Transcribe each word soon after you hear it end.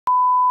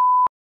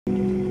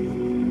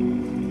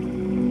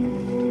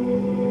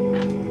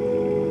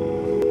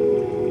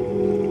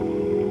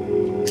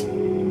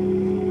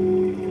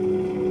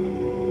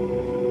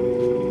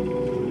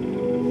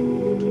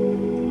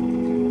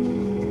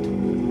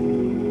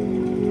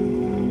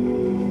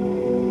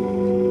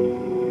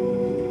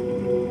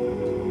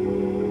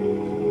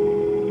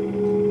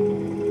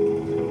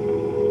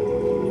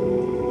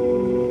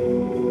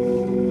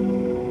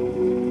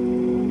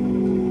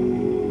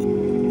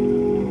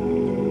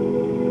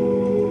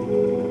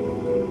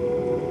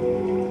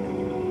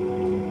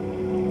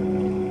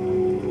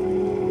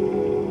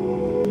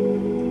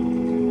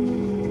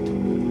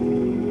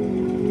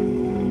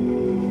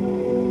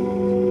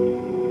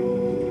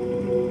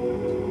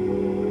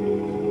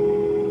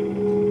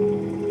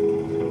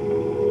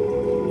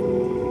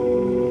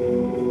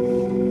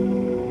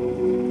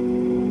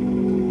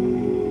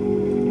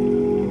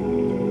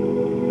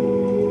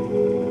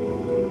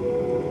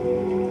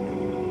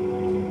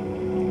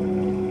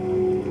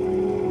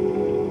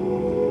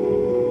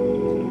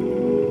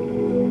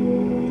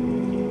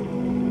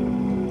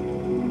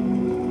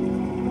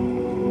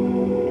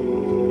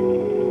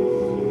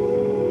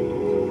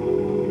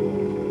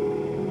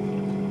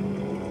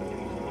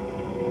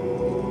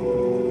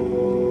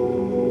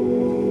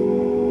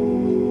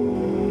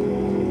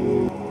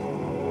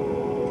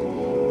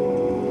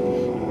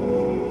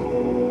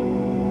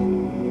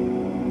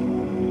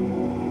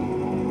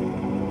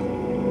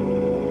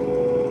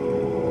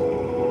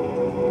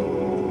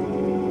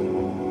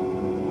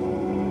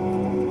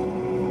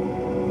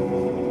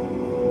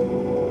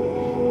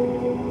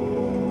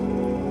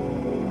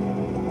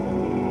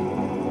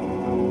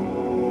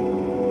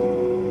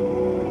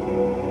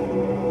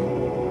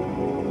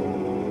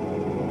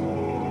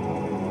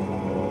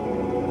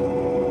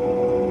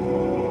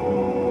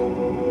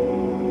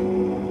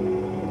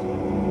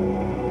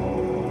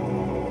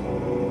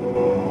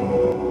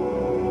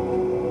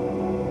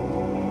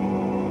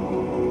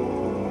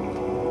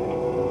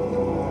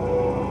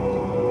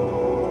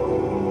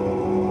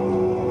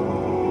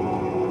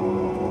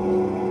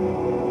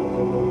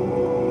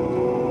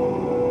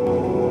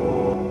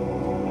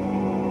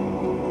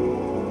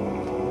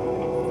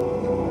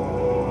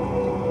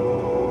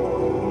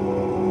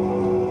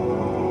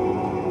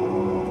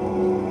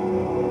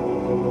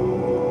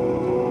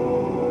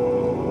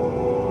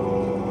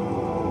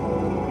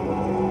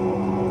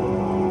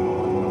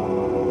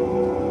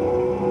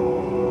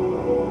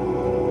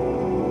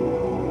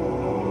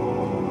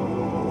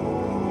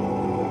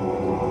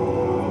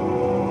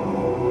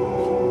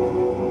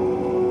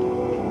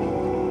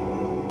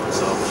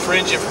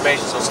fringe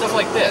information. So stuff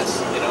like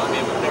this, you know, I mean,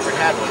 we've never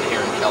had one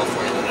here in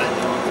California that I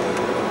know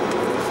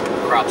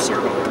of. Crop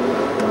circle.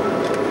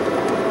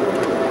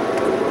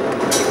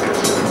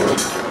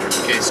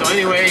 Okay, so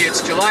anyway,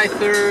 it's July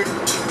 3rd.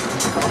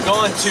 We're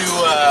going to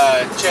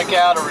check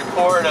out a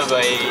report of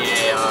a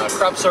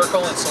crop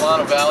circle in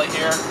Solano Valley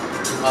here,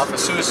 off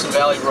of Suisun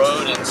Valley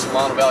Road in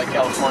Solano Valley,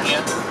 California.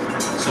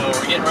 So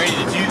we're getting ready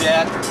to do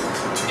that,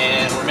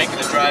 and we're making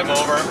a drive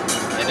over,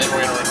 and then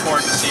we're going to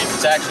report to see if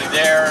it's actually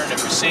there, and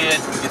if we see it,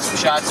 we'll get some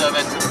shots of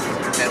it,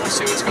 and we'll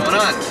see what's going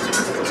on.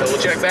 So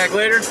we'll check back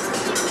later.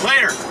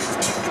 Later!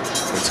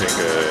 We'll take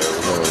a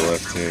little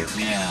left here.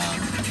 Yeah.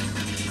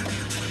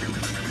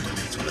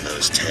 It's one of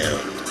those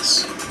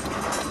towns.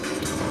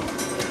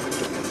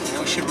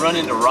 We should run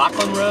into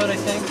Rockland Road, I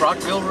think,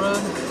 Rockville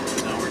Road.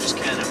 So we're just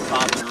kind of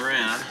popping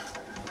around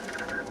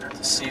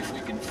to see if we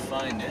can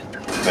find it.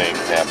 Thing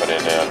happening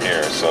down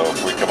here, so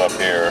if we come up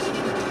here,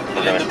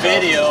 we're in the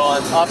video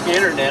off the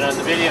internet,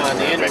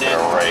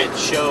 it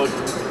showed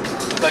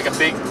looked like a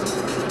big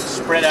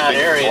spread out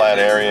area. Flat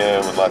area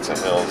with lots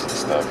of hills and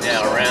stuff.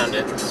 Yeah, around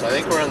it. So I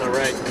think we're on the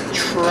right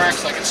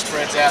tracks, like it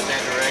spreads out in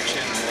that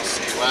direction. And we'll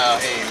see. Wow,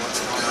 hey, what's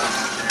going on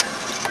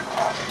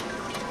out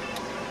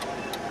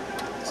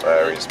there?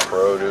 Larry's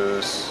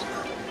Produce.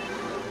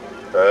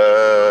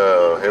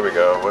 Oh, here we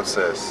go. What's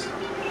this?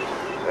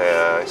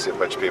 Yeah, I see a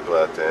bunch of people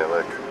out there.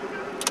 Look.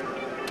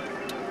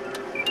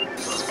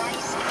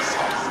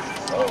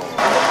 Oh,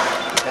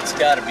 that's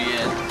got to be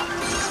it.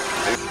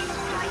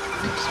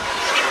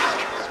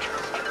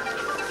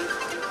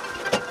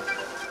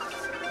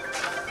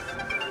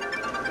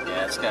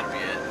 Yeah, it's got to be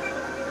it.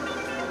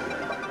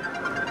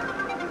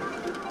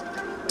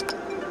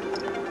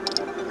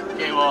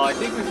 Okay, well, I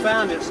think we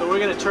found it, so we're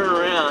going to turn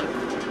around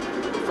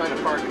and find a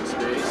parking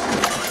space.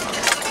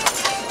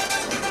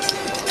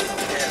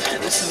 Yeah,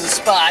 man, this is the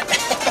spot.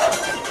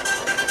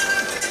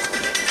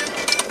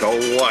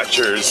 The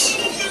watchers,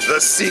 the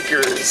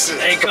seekers.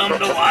 They come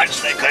to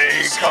watch. They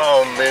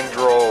come in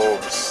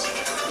droves.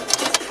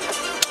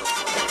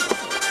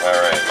 All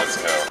right, let's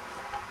go.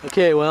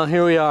 Okay, well,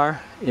 here we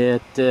are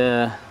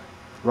at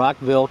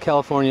Rockville,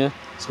 California,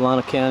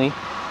 Solano County,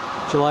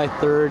 July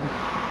 3rd.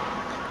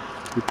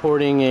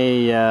 Reporting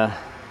a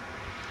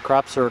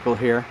crop circle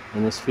here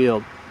in this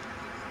field.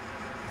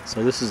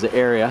 So this is the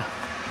area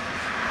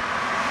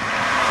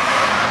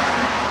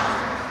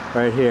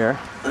right here.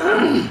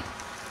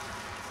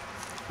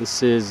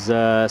 This is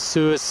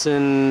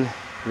Suisun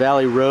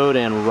Valley Road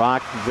and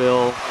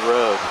Rockville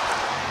Road,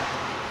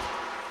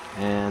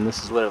 and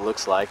this is what it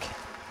looks like.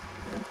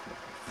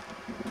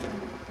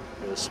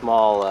 There's a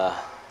small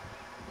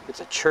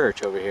it's a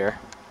church over here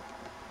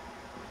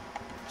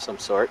of some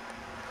sort.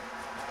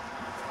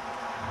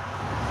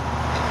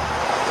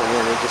 And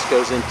then it just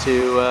goes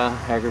into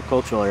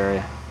agricultural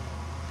area,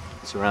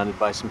 surrounded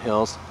by some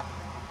hills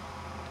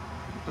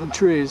and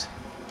trees.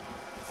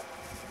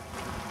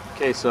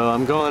 Okay, so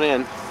I'm going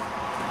in.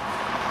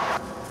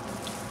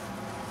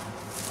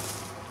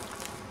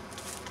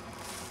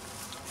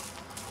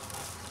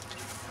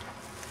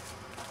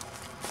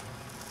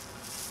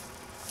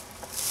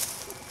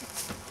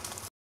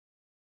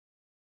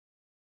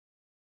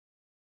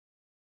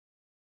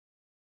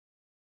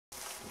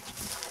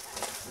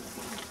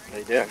 How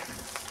you doing?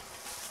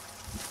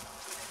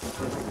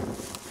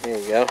 There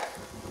you go.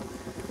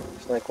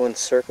 There's like one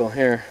circle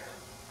here.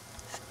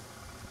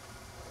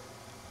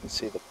 You can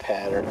see the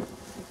pattern.